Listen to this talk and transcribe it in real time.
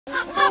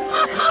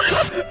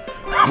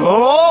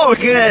Oh,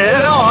 good.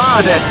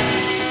 Oh,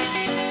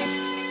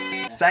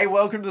 Say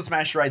welcome to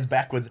Smash Charades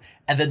backwards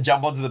and then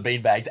jump onto the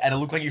beanbags and it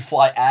looks like you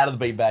fly out of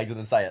the beanbags and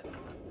then say it.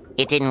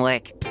 It didn't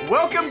work.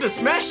 welcome to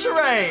Smash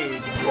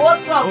Charades.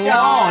 What's up, guys?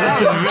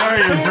 That was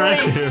very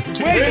impressive.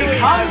 Where'd you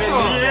come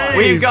from?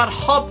 We've got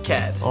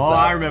HopCat. Oh,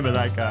 I remember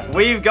that guy.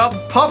 We've got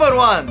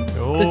Poppt1.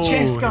 The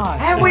chess guy.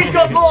 And we've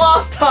got the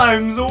last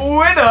time's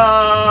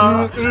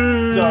winner,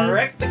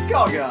 Director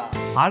Cogger.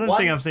 I don't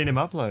think I've seen him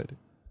upload.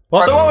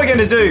 So what we're going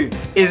to do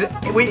is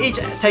we each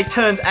take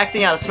turns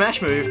acting out a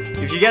Smash move.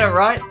 If you get it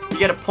right, you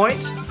get a point.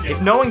 If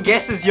no one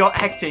guesses you're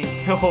acting,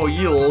 oh,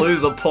 you'll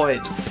lose a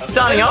point.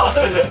 Starting off,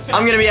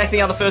 I'm going to be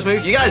acting out the first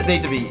move. You guys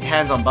need to be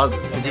hands on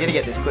buzzers because you're going to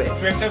get this quick.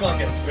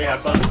 We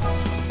have buzzers.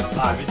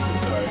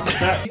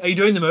 Are you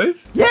doing the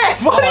move? Yeah,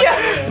 what are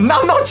you? No,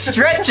 I'm not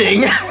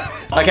stretching.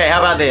 Okay, how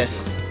about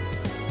this?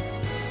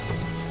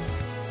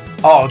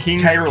 Oh,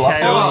 K roll up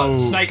tilt. Oh,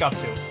 snake up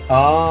tilt.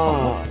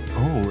 Oh.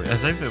 Oh,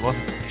 as if it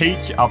wasn't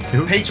Peach up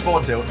tilt. Peach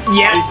forward tilt.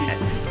 Yeah.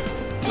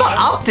 It's not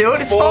up tilt,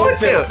 it's forward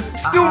tilt.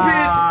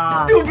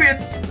 Stupid.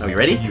 Are we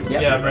ready?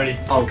 Yeah, I'm ready.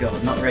 Oh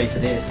god, not ready for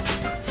this.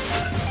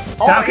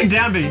 Falcon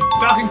down B.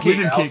 Falcon kick.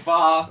 Wizard kick.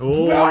 Fast.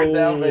 Oh. Falcon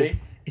down B.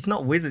 It's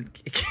not wizard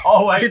kick.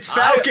 Oh wait, It's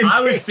Falcon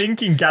I was kick.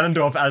 thinking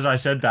Ganondorf as I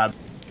said that.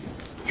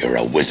 You're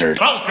a wizard.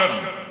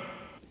 Falcon!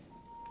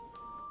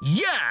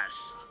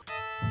 Yes!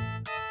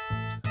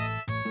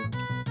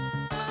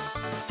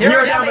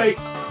 Hero down B.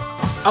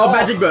 Oh,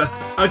 magic burst.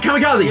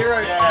 Kamikaze. Hero.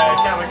 Yeah,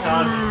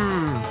 kamikaze.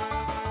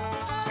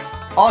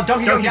 Oh,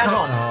 Donkey Kong down Oh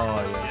on.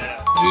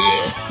 yeah.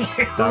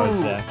 Yeah. That was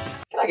sick.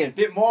 Can I get a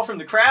bit more from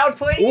the crowd,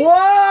 please?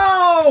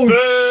 Whoa!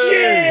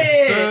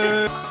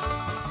 Shit!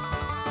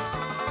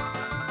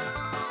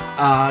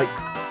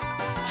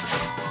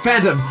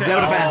 Phantom.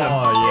 Zelda Phantom.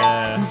 Oh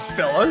yeah. Just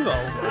fell over.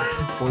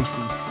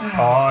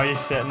 Oh, he's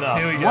setting up.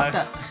 Here we go. What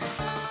the?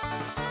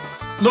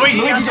 Luigi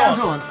Luigi down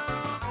down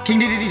taunt. King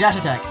Dedede dash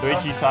attack.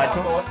 Luigi side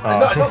taunt.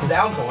 No, it's not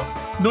down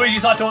taunt. Luigi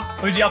side taunt.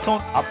 Luigi up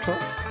taunt. Up taunt.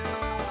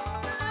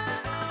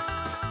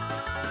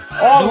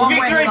 The Oh, one where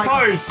victory he, like-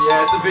 pose!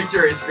 Yeah, it's a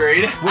victory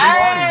screen.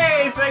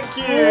 Hey, thank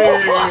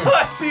you!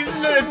 What?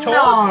 Isn't it a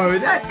taunt? No,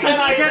 that's Can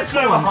I get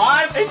some taunt.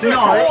 hype? It's a No,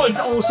 taunt! it's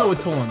also a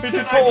taunt. It's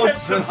a taunt!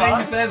 The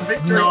thing says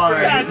victory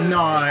screen.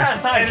 No,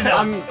 no.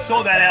 Editor,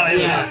 sort that out,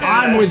 editor. Yeah,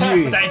 I'm with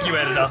you. Thank you,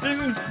 editor.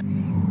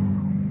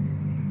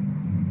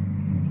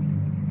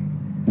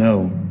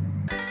 No.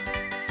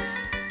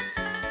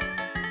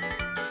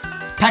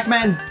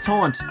 Pac-Man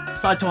taunt.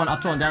 Side taunt,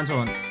 up taunt, down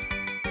taunt.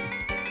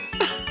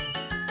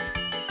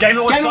 Game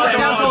of Watch Game side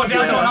down taunt,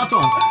 side taunt, up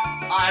taunt.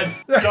 I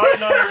don't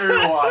know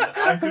who won.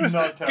 I could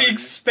not tell Big you.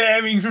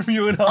 spamming from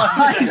you and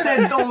I. I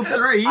said all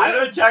three. I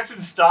know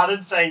Jackson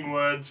started saying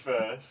words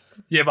first.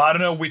 Yeah, but I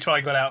don't know which one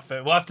I got out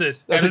first. We'll have to.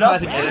 That's a edit up.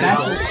 classic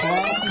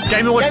editor.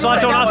 Game of Watch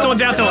side taunt, up taunt,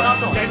 down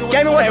taunt.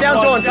 Game of Watch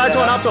down taunt, side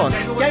taunt, up taunt.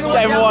 Game of Watch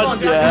down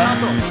taunt, side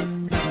taunt, up taunt.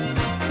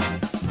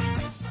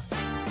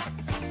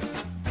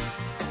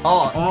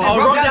 Oh,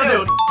 Rock down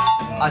tilt.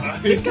 I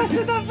think I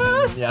said that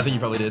first. Yeah, I think you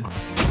probably did.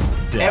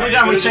 Every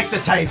time we check the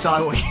tapes,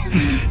 I win.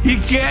 You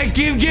can't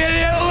keep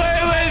getting away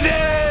with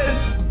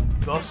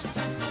it! Boss.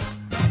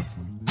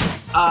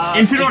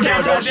 Incineroar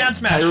Down, down. down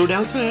smash. K roll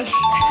down smash.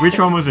 Which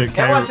one was it?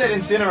 Everyone said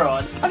Incineroar.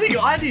 I think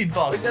I did,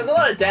 boss. There's a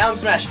lot of down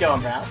smash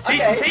going around.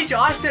 Teacher,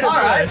 I said it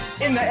Alright,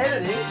 first. in the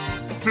editing.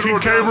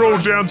 K-roll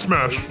down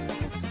smash.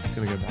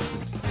 Gonna go back.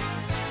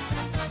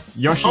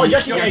 Yoshi. Oh,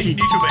 Yoshi.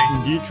 Neutral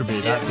beat. Neutral B,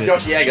 that's it.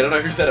 Yoshi Egg, I don't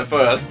know who said it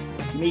first.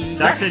 Me.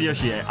 Zach said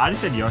Yoshi. I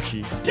just said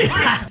Yoshi.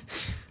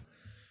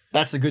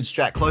 That's a good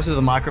strat. Closer to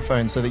the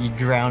microphone so that you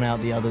drown out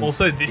the others.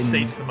 Also, this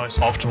seat's the most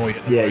optimal. You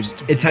get the Yeah,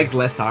 most. it takes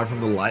less time from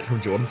the light from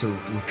Jordan to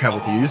travel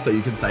to you, so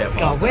you can say it faster.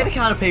 God, we're the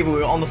kind of people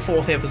who, on the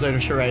 4th episode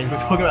of Charades, we're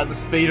talking about the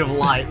speed of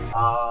light.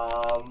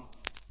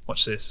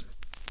 Watch this.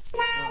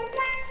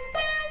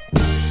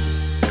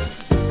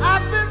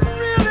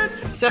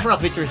 Sephiroth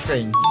victory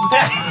screen.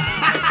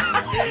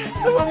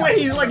 It's the one where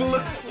he's like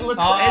looks edgy.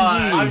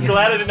 I'm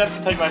glad I didn't have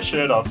to take my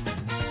shirt off.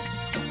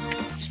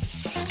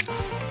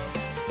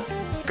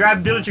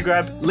 Grab, villager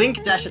grab.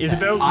 Link dash attack.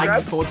 Isabel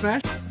grab. Forward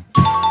smash?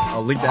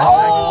 Oh, Link down.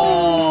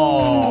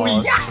 Oh,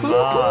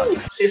 smart.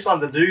 yeah. This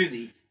one's a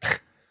doozy.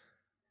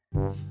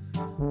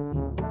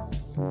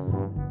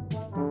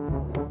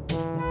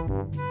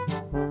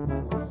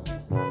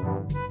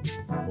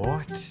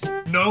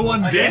 What? No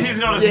one This guessed. is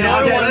not a Yeah,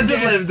 smart okay, one. let's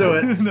just let him do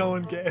it. No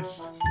one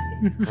guessed.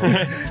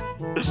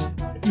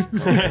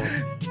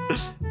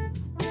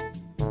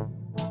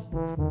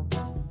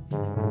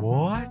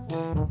 What?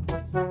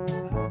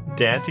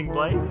 Dancing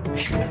blade?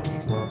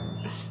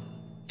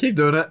 Keep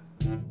doing it.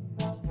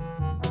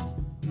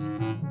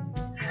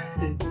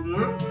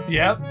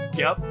 Yep.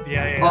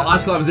 Yeah. Oh,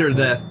 Ice Climber 0 to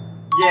death.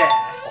 Yeah.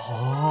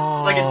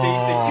 Oh. Like a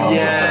decent goal.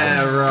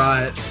 Yeah,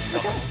 right.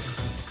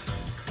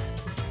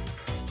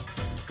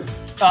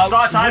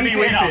 Side B,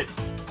 Wii Wii Fit.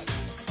 Fit.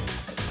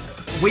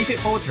 Wii Fit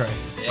forward throw.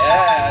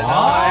 Yeah,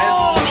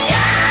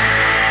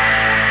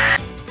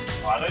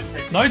 I don't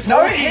think No No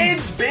talking.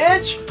 heads,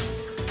 bitch!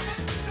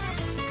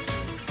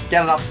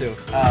 Get an up tilt.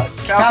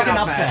 Falcon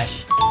up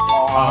smash.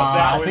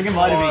 I think it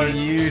might have been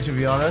you, to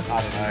be honest.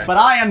 I don't know. But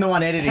I am the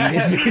one editing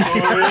this video.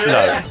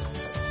 No.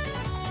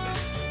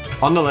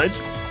 On the ledge.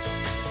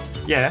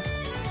 Yeah.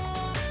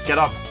 Get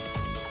up.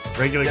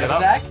 Regular get up.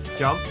 Attack?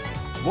 Jump.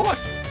 What?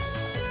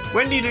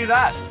 When do you do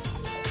that?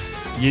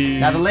 You.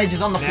 Now the ledge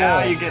is on the floor.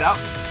 Now you get up.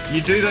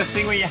 You do the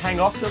thing where you hang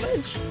off the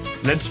ledge.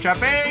 Ledge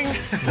trapping.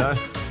 No.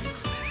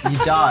 You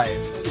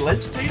dive.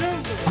 Ledge Tito?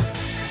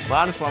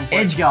 -1 point.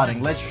 Edge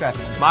guarding, ledge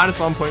trapping.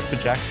 -1 point for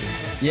Jackson.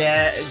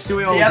 Yeah, do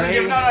we all He has to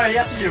agree? give, no, he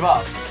has to give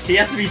up. He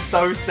has to be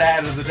so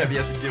sad as a attempt, he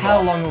has to give How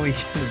up. long are we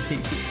gonna be?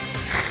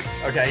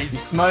 Okay, You're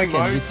he's smoking,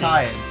 you're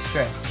tired,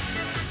 stressed.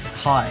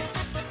 High.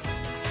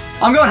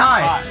 I'm going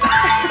high!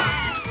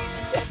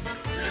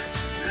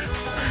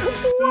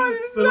 What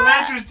is the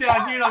ledge was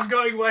down here and I'm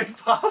going way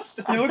past.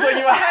 You look like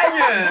you were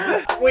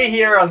hanging! We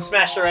here on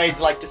Smash Charades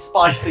like to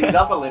spice things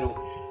up a little.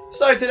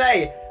 So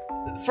today,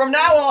 from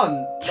now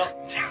on,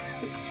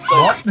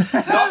 What?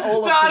 not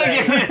all of Start today.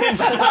 again!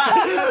 Start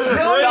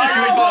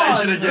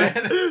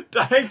again!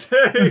 Take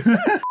 2.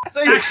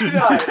 So you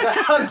know,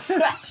 on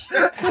Smash,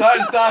 No,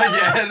 start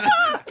again!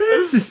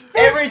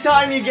 every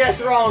time you guess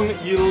wrong,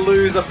 you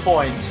lose a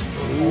point.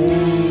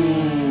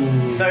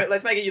 Ooh. No,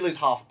 let's make it you lose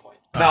half a point.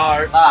 No.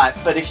 Alright,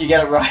 but if you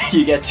get it right,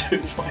 you get 2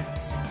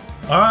 points.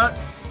 Alright.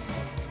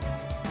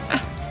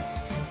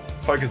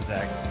 Focus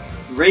attack.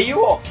 Ryu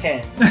or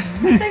Ken?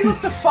 Hey,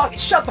 look the fuck!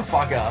 Shut the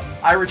fuck up!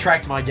 I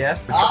retract my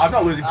guess. I'm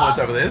not losing points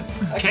over this.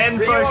 Ken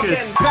Ryu or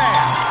focus.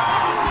 Ken?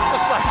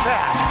 Just like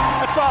that.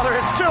 That's all there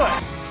is to it.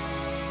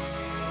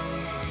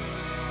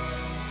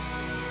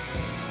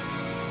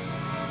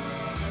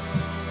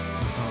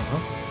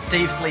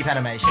 Steve sleep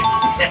animation.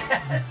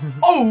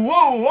 Oh,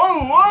 whoa, whoa,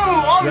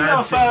 whoa! On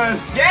That's the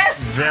first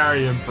guess!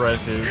 Very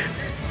impressive.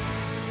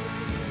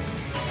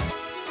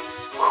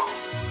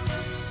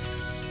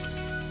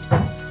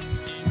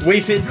 We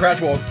fit crouch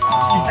walk.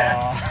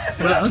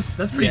 Well, that's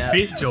pretty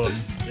fit, Jordan.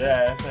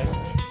 Yeah.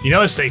 You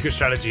know a secret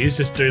strategy is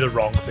just do the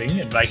wrong thing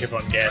and make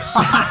everyone guess.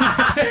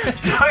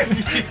 Don't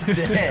you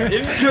dare.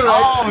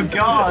 Oh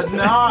god,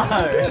 no.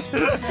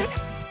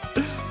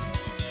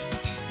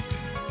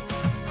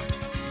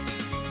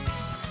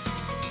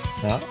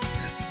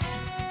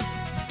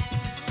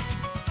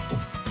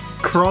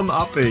 Crom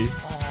uppy.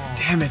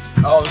 Damn it.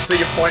 Oh, see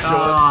your point, Jordan.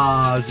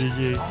 Ah,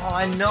 GG. Oh,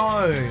 I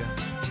know.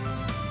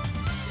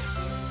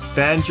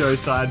 Banjo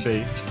side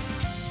B.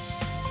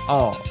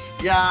 Oh.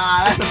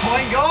 Yeah, that's a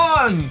point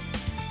gone.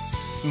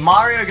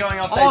 Mario going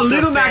off stage. Oh, for the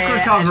Little Mac fair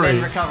recovery. And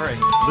then recovering.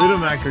 Little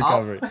Mac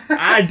recovery.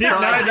 I did So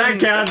no, I that didn't-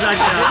 counts, that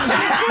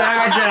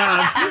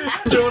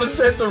counts. Jordan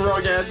said the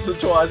wrong answer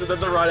twice and then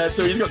the right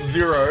answer. He's got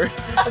 0.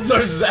 And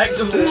so Zach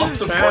just lost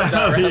a point that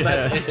Hell round. yeah.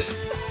 That's it.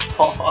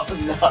 Oh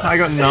no. I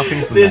got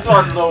nothing from This that.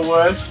 one's the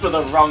worst for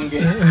the wrong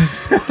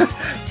guess.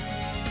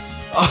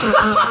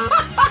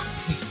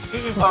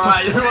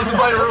 Alright, who wants to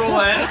play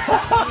roulette?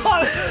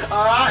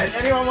 Alright,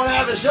 anyone want to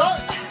have a shot?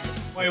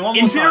 Wait, one more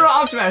Consider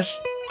time. up smash.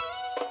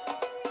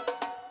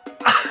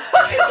 Like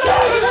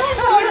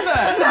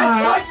that.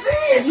 That's like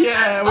this!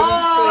 Yeah,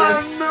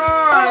 Oh no!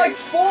 I'm like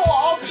 4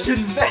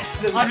 options better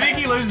than I that. think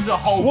he loses a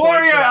whole Wario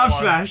point for that up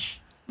one. smash.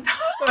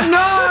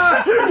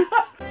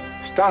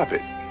 Stop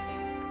it.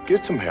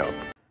 Get some help.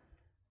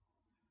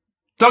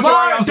 Dr.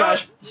 Wario up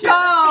smash. You're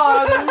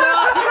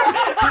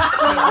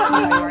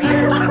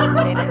trying to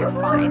say that you're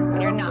fine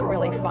when you're not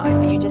really fine,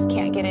 but you just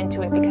can't get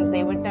into it because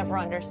they would never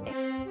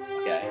understand.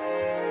 Okay.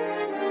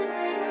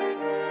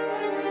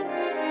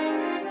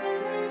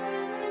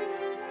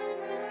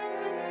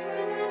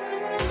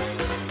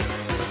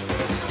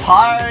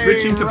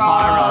 Switching to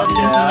Pyra.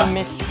 Yeah.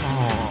 Miss.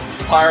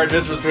 Pirate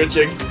bits for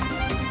switching.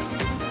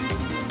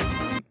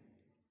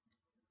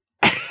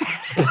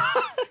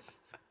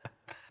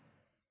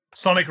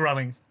 Sonic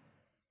running.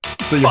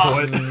 See your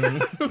point.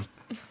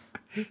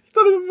 It's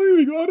not even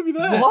moving. Why would it be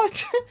there?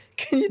 What?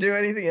 Can you do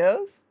anything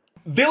else?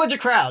 Villager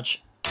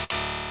crouch.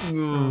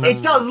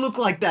 It does look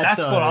like that.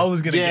 That's though. what I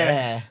was gonna yeah.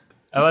 guess.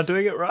 Am I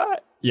doing it right?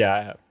 Yeah, I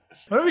am.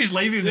 Why don't we just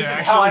leave him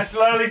there, How I actually?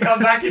 slowly come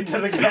back into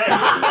the game.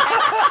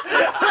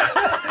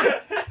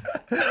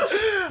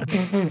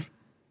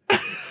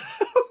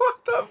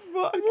 What the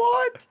fuck?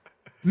 What?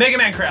 Mega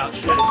Man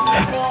crouch.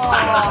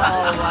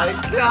 Oh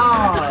my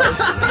god.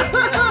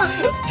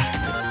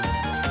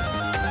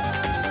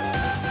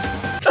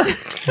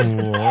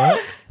 What?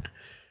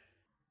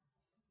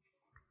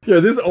 Yo,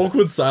 this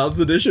awkward silence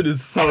edition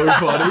is so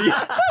funny.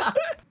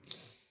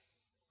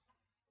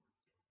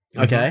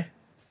 Okay.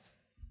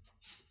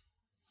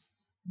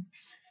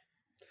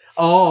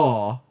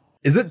 Oh.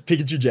 Is it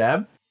Pikachu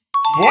Jab?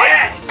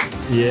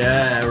 What?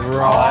 Yeah,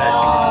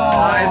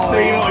 right. I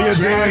see what you're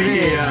doing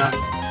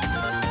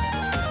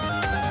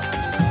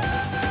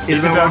here.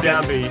 Isabel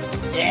down B.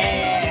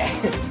 Yeah.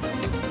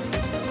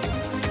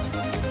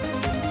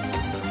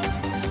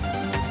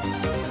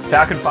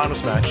 Falcon final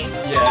smash.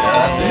 Yeah,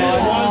 that's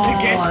it. wanted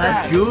to guess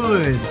that's that.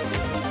 good.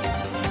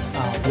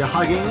 Oh, you're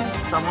hugging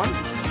someone?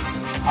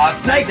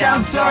 Snake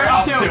down, sorry,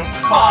 up tilt.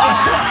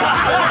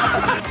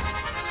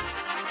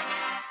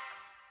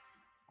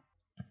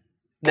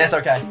 That's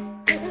okay.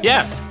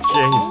 Yes.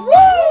 Jeez.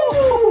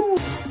 Woo!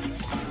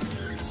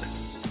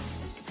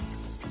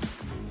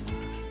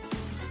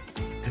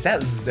 Is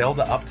that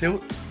Zelda up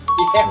tilt?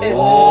 Yes.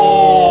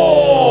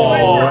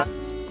 Oh.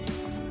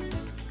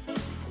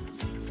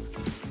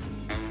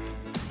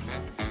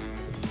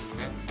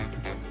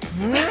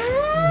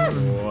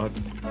 What?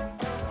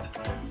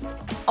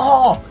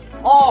 Oh!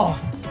 Oh!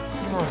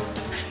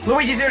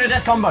 Luigi Zero to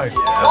Death combo.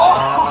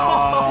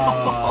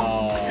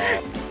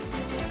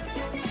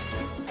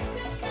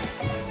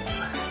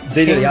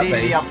 DDD up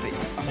DDD B. up B.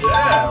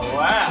 Yeah,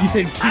 wow. You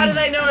said How do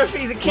they know if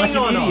he's a king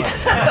or not?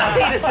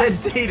 Peter said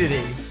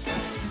DDD.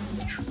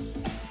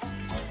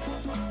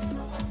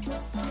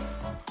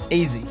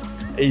 Easy.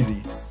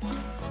 Easy.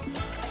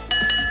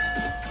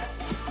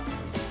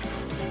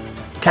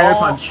 KO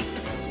punch.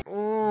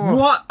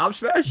 What? Up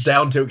smash?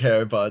 Down tilt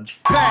KO punch.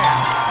 Bam!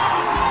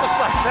 Just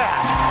like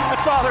that.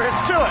 That's all there is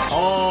to it.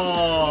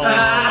 Oh.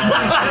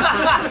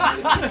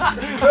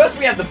 First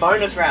we have the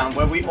bonus round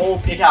where we all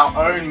pick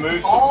our own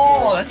moves.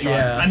 Oh, that's right.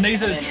 Yeah. And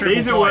these are triple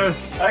These are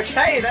points. worth.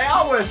 Okay, they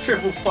are worth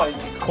triple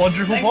points.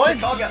 Quadruple Thanks to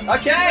points? Cogger.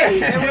 Okay,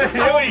 they're worth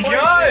Here we 4 go.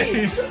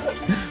 points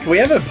each. Can we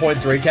have a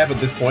points recap at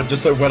this point,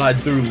 just so when I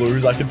do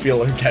lose, I can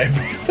feel okay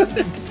about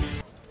it?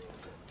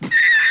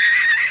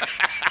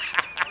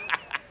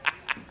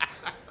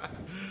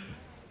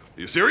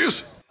 You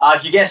serious?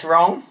 If you guess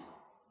wrong,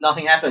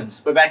 nothing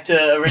happens. We're back to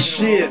original.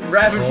 Shit,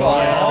 rapid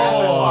fire.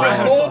 Oh.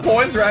 For 4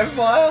 points, rapid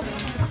fire.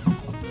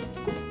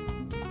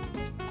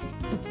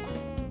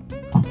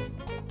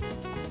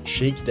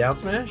 Sheik down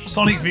smash.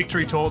 Sonic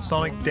victory taunt,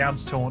 Sonic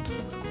downs taunt.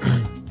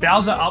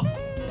 Bowser up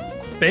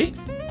B.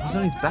 What's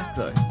on his back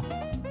though?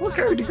 What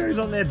character goes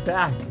on their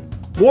back?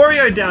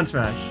 Wario down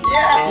smash.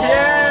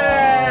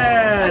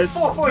 Yes! That's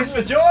 4 points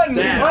for Jordan. He's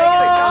making a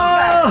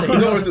comeback.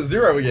 He's almost at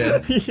 0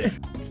 again.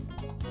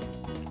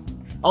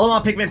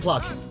 Olimar Pikmin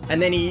pluck,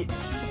 and then he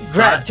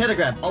grab, tether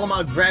grab.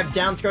 Olimar grab,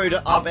 down throw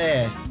to up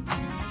air.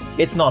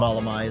 It's not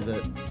Olimar, is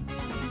it?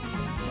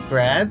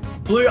 Grab,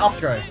 blue up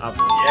throw. Up.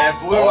 Yeah,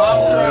 blue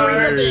up throw. You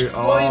got the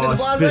explosion in the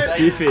blaster.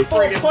 Specific.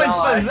 4 points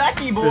for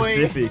Zaki boy.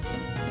 Specific.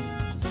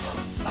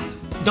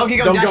 Donkey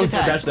Kong Don't dash go for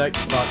attack. dash attack.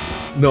 Fuck.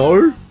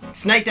 No.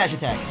 Snake dash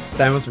attack.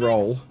 Samus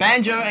roll.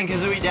 Banjo and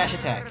Kazooie dash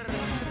attack.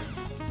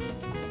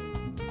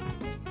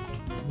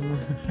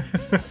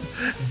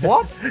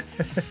 What?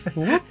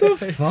 What the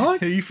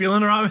fuck? Are you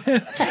feeling alright,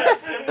 man?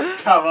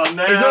 Come on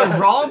now. Is it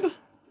Rob?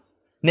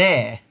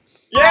 Nair.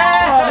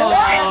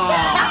 Yeah.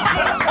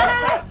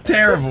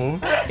 Terrible.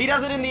 He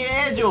does it in the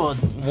air,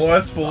 Jordan.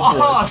 Worst full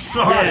Oh, points.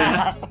 sorry.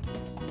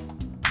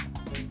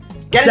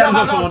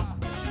 Ganondorf Ganondorf up.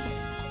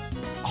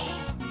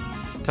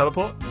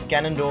 Teleport.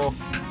 Ganondorf.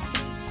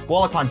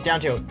 Warlock punch, down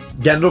tilt.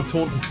 Ganondorf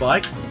taunt to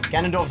Spike.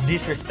 Ganondorf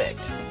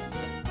disrespect.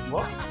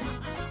 What?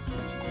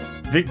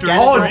 Victory.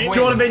 Ganondorf Oh, wins.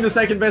 Jordan being the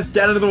second best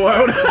Ganon in the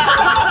world.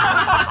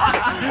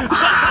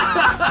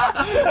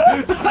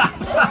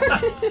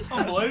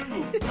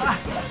 Unbelievable.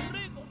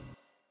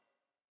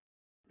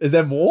 Is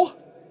there more?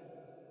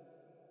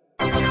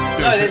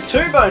 No, there's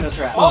 2 bonus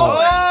rounds.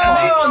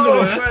 And these ones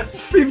are worth.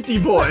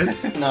 50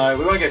 points. No,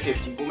 we won't go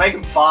 50. We'll make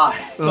them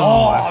 5.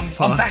 Oh,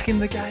 I'm back in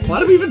the game. Why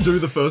did we even do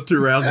the first 2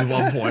 rounds with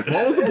 1 point?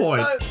 What was the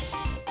point?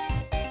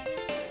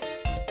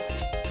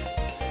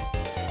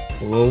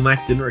 Lil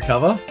Mac didn't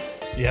recover.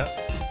 Yep.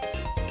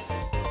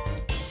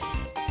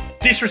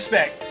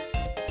 Disrespect.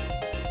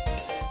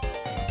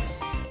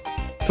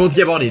 Taunt to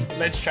get bodied.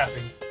 Ledge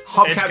trapping.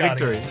 HopCat Edge guarding.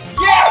 victory.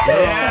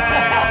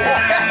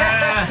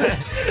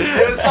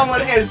 There was someone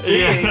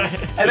SDing,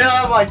 and then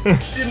I'm like,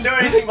 didn't do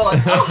anything, but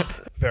like, oh.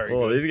 Very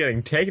Oh, good. these are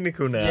getting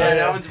technical now. Yeah,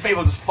 now it's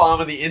people just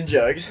farming the in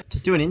jokes.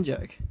 Just do an in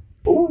joke.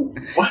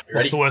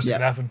 What's the worst that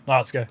can happen? Alright,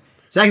 let's go.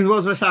 Seconds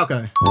World's with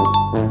Falco.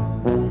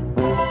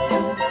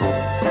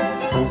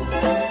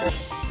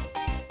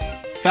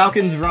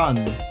 Falcons run.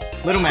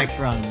 Little Max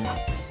run.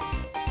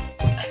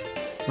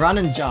 Run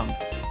and jump.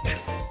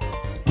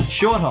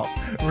 Short hop.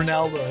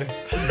 Ronaldo.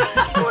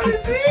 What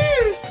is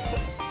this?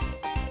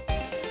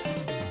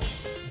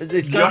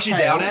 It's Yoshi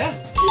tail. down air?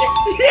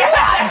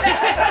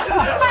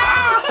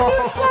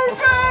 That's so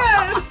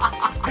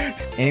bad.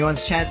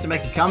 Anyone's chance to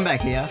make a comeback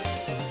here.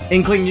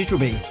 Inkling neutral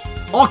B.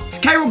 Oh,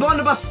 K-Rool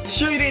blunderbuss.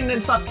 Shoot in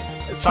and suck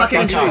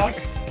in and shoot.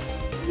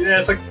 Yeah,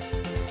 it's like.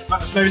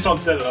 Maybe someone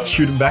said it.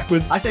 Shoot him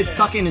backwards. I said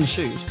suck in and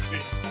shoot.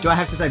 Do I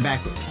have to say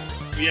backwards?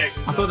 Yeah,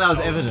 I thought that was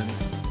evident.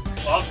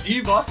 well, it's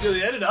you, boss. You're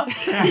the editor.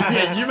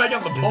 Yeah, you make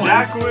up the points.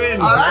 Zach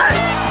wins. Alright.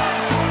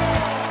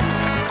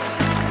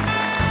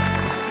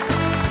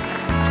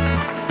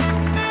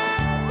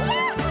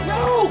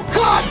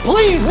 God,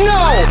 please, no!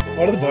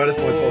 What are the bonus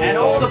points for this And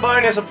all the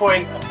time? bonus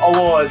point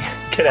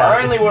awards Get are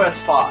out. only worth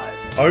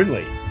 5.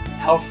 Only.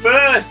 Our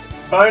first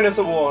bonus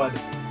award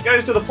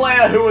goes to the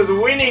player who was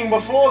winning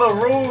before the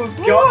rules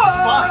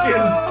got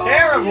fucking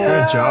terrible.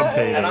 Good job,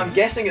 Peter. And I'm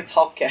guessing it's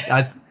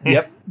HopCat.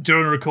 Yep. Do you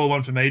want to record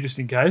one for me just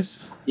in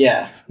case?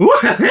 Yeah.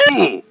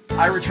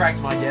 I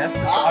retract my guess.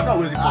 I'm not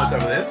losing points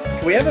over this.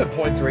 Can we have a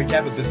points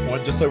recap at this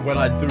point, just so when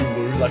I do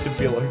lose, I can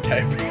feel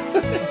okay?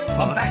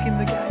 I'm back in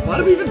the game. Why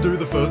did we even do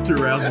the first 2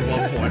 rounds at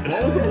 1 point?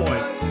 What was the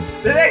point?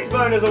 The next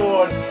bonus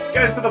award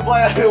goes to the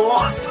player who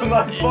lost the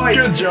most points.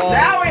 Good job.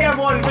 Now we have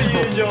one for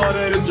you,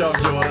 Jordan. Good job,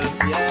 Jordan.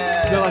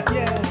 Yeah. They're like,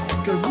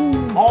 yeah, go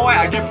woo. Oh wait,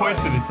 I get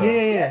points for this. Though.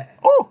 Yeah.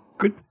 Oh,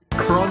 good.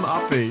 Crom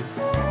uppy.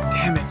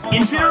 Damn it.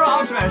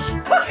 Incineroar up smash. Damn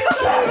it,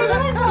 I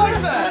don't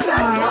like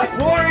that.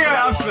 Warrior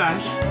up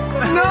smash.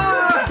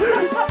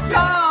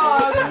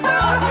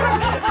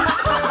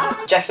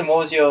 Jackson, what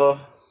was your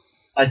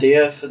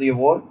idea for the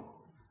award?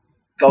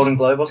 Golden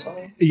Globe or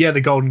something? Yeah,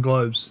 the Golden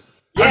Globes.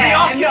 Yeah, the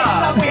Oscar! And next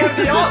up we have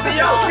the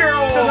Oscar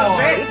Award. to the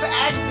best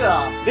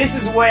actor. This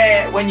is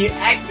where, when you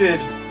acted,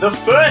 the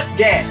first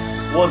guess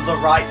was the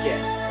right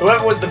guess.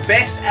 Whoever was the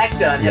best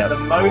actor and had the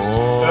most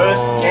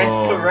first guess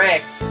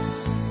correct.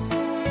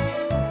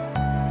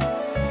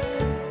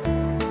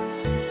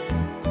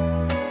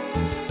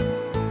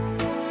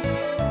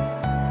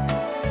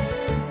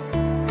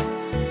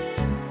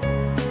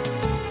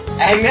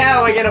 And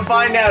now we're gonna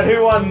find out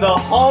who won the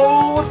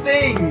whole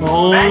thing.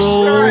 Smash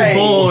Charades.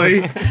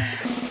 Boy.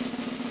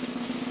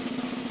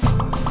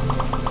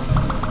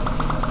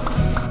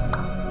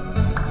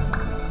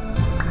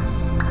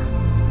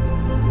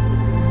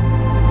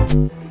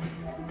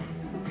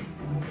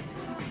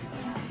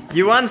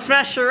 You won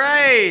Smash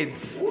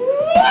Charades!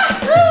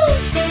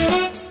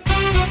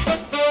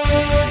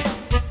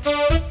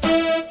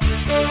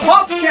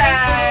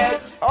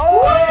 HopCat!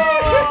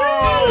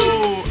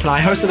 Can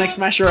I host the next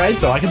Smash Charade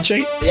so I can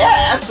cheat?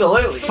 Yeah,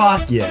 absolutely.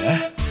 Fuck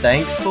yeah.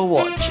 Thanks for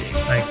watching.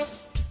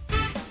 Thanks.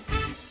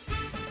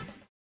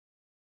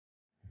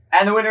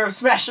 And the winner of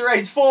Smash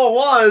Charades 4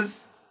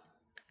 was...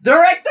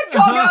 Director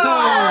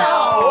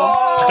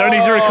Cogger! Don't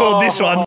need to record this one.